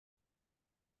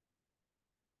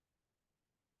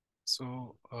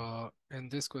So in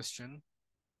this question,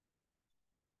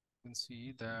 you can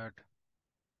see that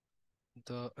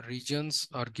the regions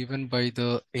are given by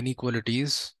the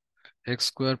inequalities. X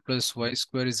square plus y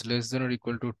square is less than or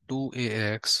equal to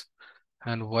 2ax,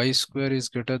 and y square is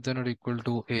greater than or equal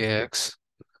to ax,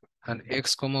 and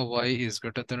x comma y is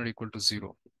greater than or equal to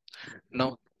 0.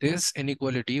 Now this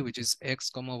inequality, which is x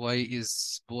comma y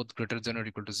is both greater than or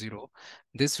equal to 0,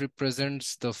 this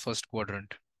represents the first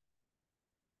quadrant.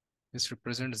 This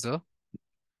represents the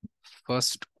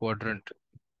first quadrant.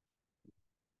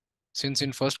 Since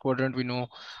in first quadrant we know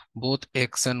both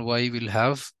x and y will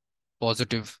have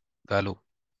positive value.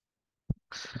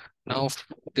 Now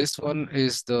this one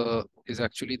is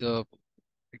actually the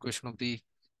equation of the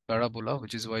parabola,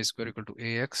 which is y square equal to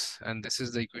ax, and this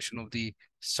is the equation of the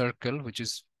circle, which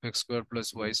is x square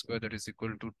plus y square, that is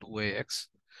equal to 2ax.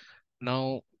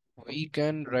 Now we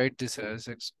can write this as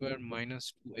x square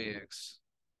minus 2ax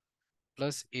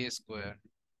plus a square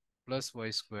plus y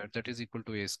square, that is equal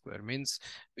to a square. Means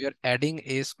we are adding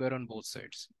a square on both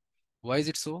sides. Why is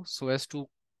it so? So as to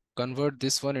convert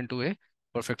this one into a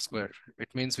perfect square. It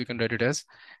means we can write it as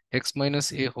x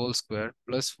minus a whole square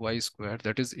plus y square,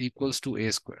 that is equals to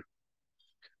a square.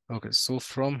 Okay, so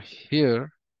from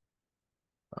here,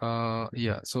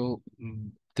 so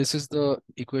this is the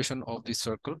equation of the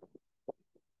circle.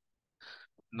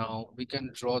 Now we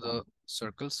can draw the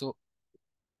circle. So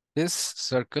this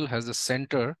circle has the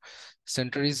center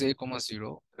is a comma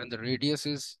 0, and the radius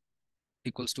is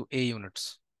equals to a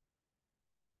units.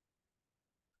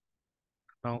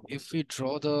 Now if we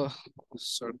draw the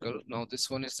circle, now this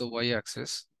one is the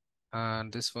y-axis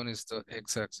and this one is the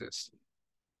x-axis.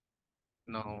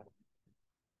 Now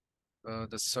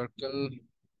the circle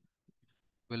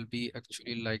will be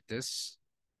actually like this.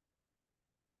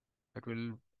 It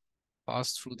will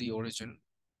pass through the origin.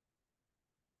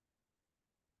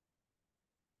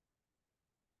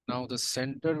 Now the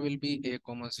center will be a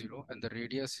comma 0 and the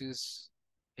radius is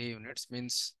a units,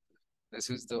 means this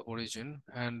is the origin,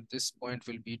 and this point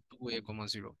will be 2a comma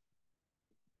 0.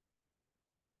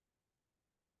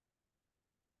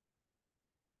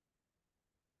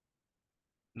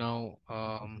 Now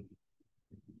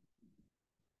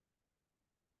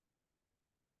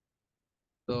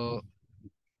the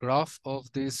graph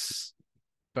of this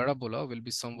parabola will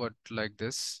be somewhat like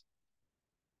this.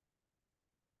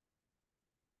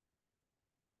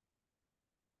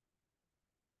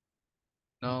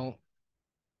 Now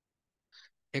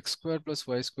x square plus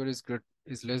y square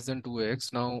is less than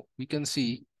 2x. Now we can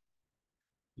see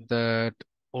that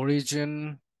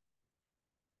origin,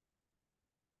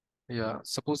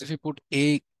 suppose if you put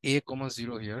a comma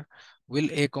 0 here, will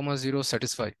a comma 0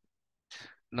 satisfy?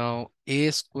 Now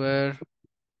a square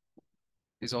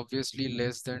is obviously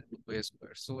less than 2a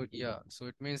square. So so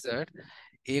it means that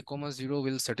a comma 0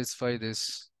 will satisfy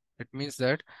this. It means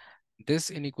that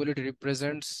this inequality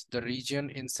represents the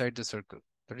region inside the circle,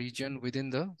 the region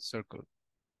within the circle.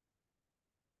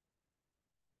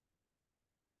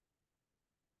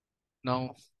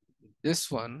 Now this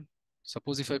one,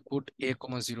 suppose if I put a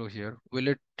comma 0 here, will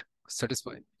it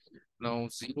satisfy? Now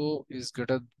 0 is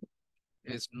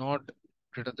not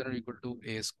greater than or equal to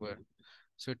a square.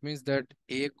 So it means that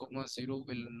a comma 0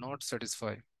 will not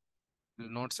satisfy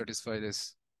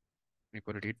this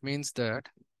inequality. It means that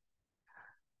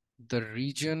the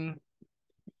region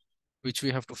which we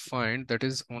have to find, that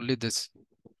is only this.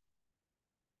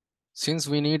 Since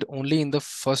we need only in the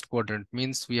first quadrant,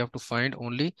 means we have to find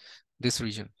only this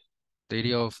region, the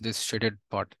area of this shaded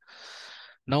part.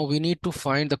 Now we need to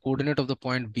find the coordinate of the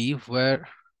point B where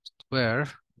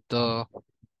the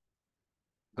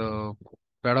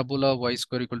parabola y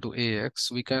square equal to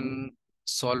ax, we can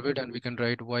solve it and we can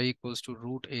write y equals to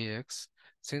root ax.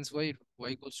 Since y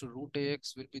equals to root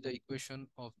ax will be the equation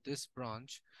of this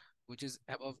branch which is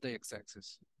above the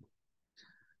x-axis.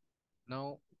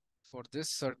 Now for this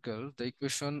circle, the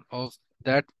equation of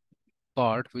that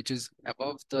part which is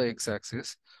above the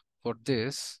x-axis, for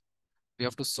this we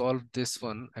have to solve this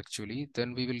one actually.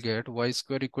 Then we will get y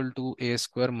square equal to a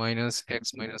square minus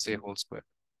x minus a whole square.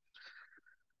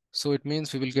 So it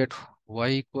means we will get y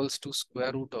equals to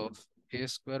square root of a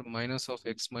square minus of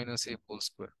x minus a whole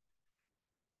square.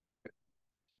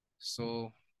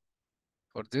 So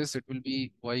for this it will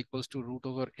be y equals to root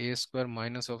over a square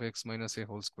minus of x minus a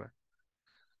whole square.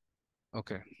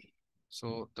 Okay,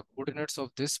 so the coordinates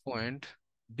of this point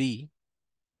B,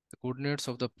 the coordinates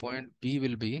of the point B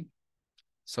will be,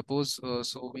 suppose,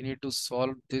 so we need to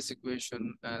solve this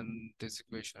equation and this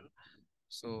equation.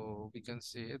 So we can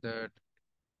say that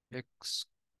x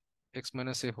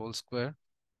minus a whole square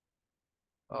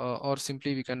Or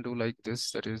simply we can do like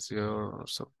this, that is your,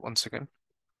 so one second,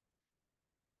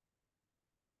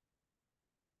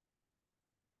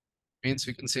 means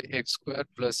we can say x square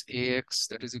plus ax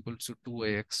that is equal to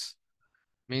 2ax,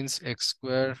 means x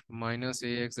square minus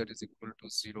ax that is equal to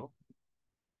 0.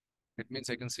 It means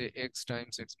I can say x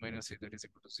times x minus a that is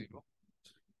equal to 0.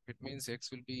 It means x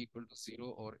will be equal to 0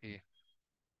 or a.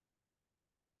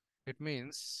 It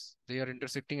means they are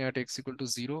intersecting at x equal to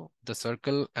 0. The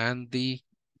circle and the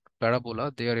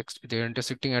parabola, they are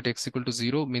intersecting at x equal to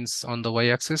 0, means on the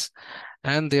y-axis,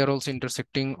 and they are also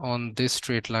intersecting on this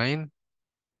straight line.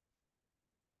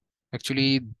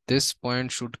 Actually, this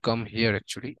point should come here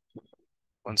actually.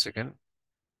 Once again,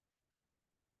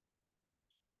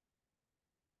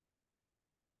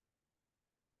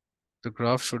 the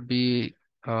graph should be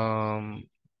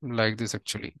like this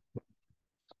actually.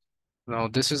 Now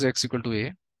this is x equal to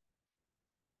a.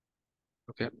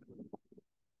 Okay.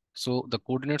 So the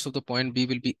coordinates of the point B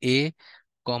will be a,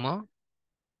 comma.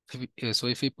 So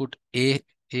if we put a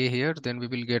here, then we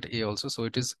will get a also. So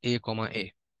it is a comma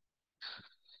a.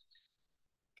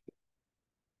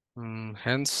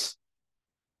 Hence,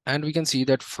 and we can see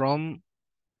that from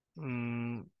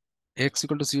x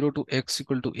equal to 0 to x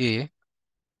equal to a,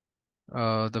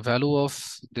 the value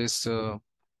of this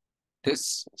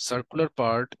circular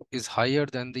part is higher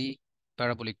than the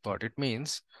parabolic part. It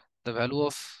means the value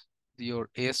of your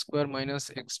a square minus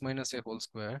x minus a whole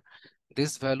square,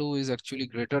 this value is actually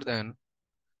greater than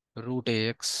root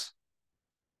ax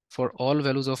for all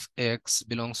values of x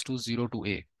belongs to 0 to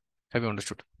a. Have you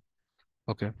understood?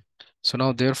 Okay. So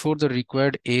now therefore the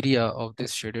required area of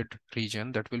this shaded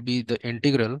region, that will be the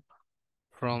integral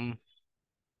from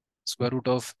square root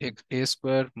of a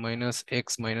square minus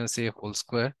x minus a whole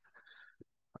square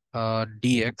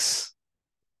dx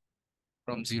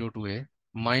from 0 to a,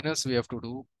 minus we have to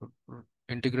do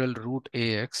integral root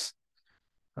ax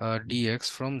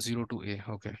dx from 0 to a.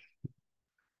 Okay.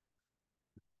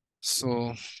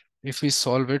 So if we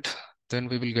solve it, then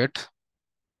we will get,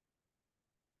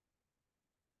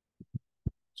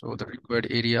 so the required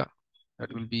area,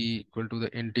 that will be equal to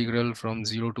the integral from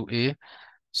 0 to a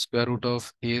square root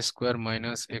of a square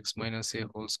minus x minus a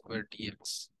whole square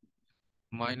dx,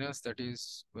 minus that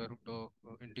is square root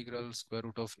of integral square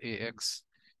root of ax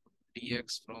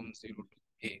dx from 0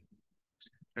 to a.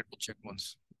 Let me check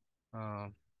once. Uh,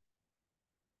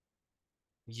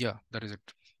 yeah, that is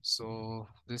it. So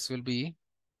this will be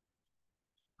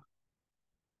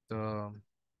the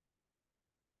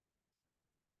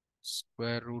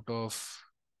square root of,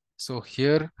 so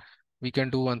here we can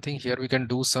do one thing, here we can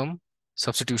do some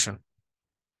substitution.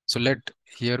 So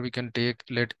here we can take,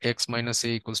 let x minus a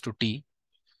equals to t,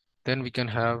 then we can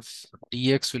have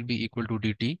dx will be equal to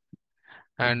dt,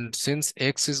 and since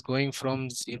x is going from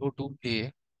 0 to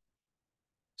a,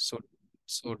 so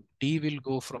d will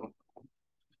go from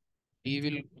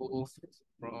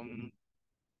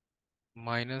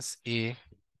minus a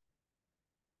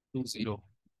to 0.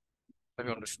 Have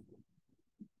you understood?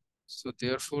 So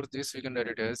therefore this we can write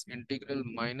it as integral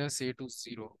minus a to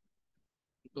 0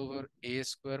 over a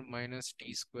square minus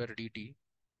t square dt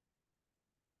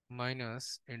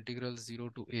minus integral 0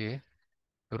 to a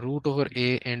root over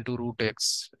a into root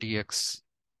x dx.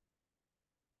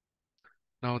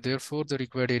 Now therefore the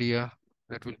required area,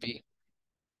 that will be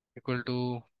equal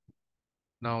to,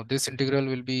 now this integral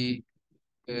will be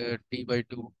t by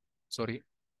 2, sorry,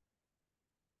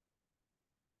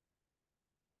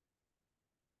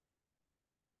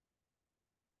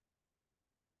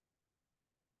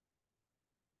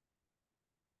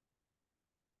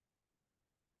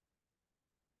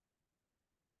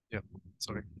 yeah,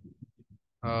 sorry,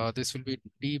 this will be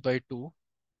t by 2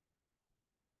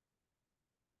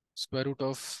 square root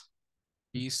of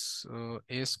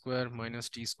a square minus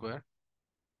t square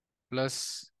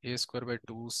plus a square by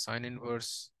 2 sine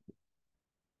inverse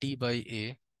t by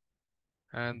a,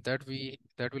 and that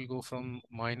will go from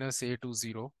minus a to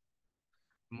 0,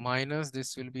 minus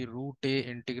this will be root a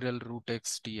integral root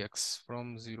x dx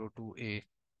from 0 to a.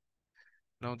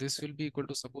 Now this will be equal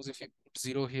to, suppose if you put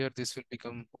 0 here, this will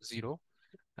become 0,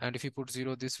 and if you put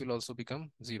 0, this will also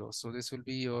become 0. So this will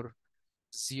be your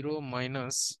 0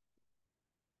 minus,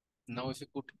 now if you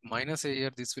put minus a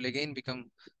here, this will again become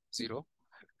 0,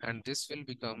 and this will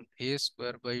become a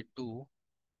square by 2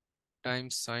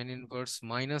 times sine inverse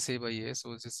minus a by a,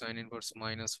 so this is sine inverse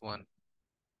minus 1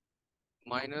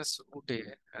 minus root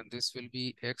a, and this will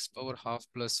be x power half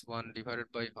plus 1 divided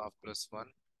by half plus 1,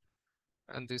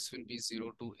 and this will be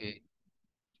 0 to a.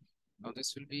 Now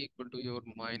this will be equal to your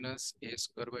minus a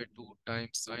square by 2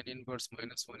 times sine inverse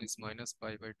minus 1 is minus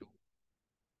pi by 2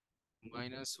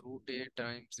 minus root a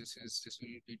times this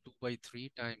will be 2 by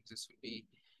 3 times this will be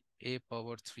a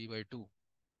power 3 by 2.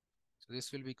 So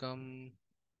this will become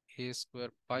a square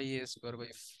pi a square by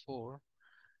 4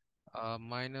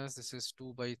 minus this is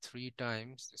 2 by 3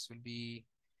 times this will be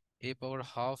a power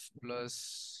half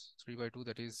plus 3 by 2,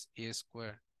 that is a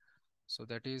square. So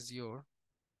that is your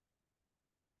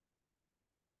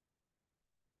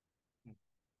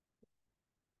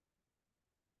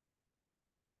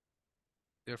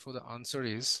therefore the answer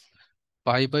is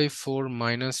pi by 4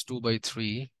 minus 2 by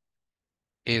 3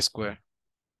 a square.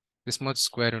 This much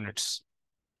square units.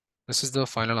 This is the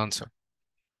final answer.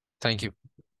 Thank you.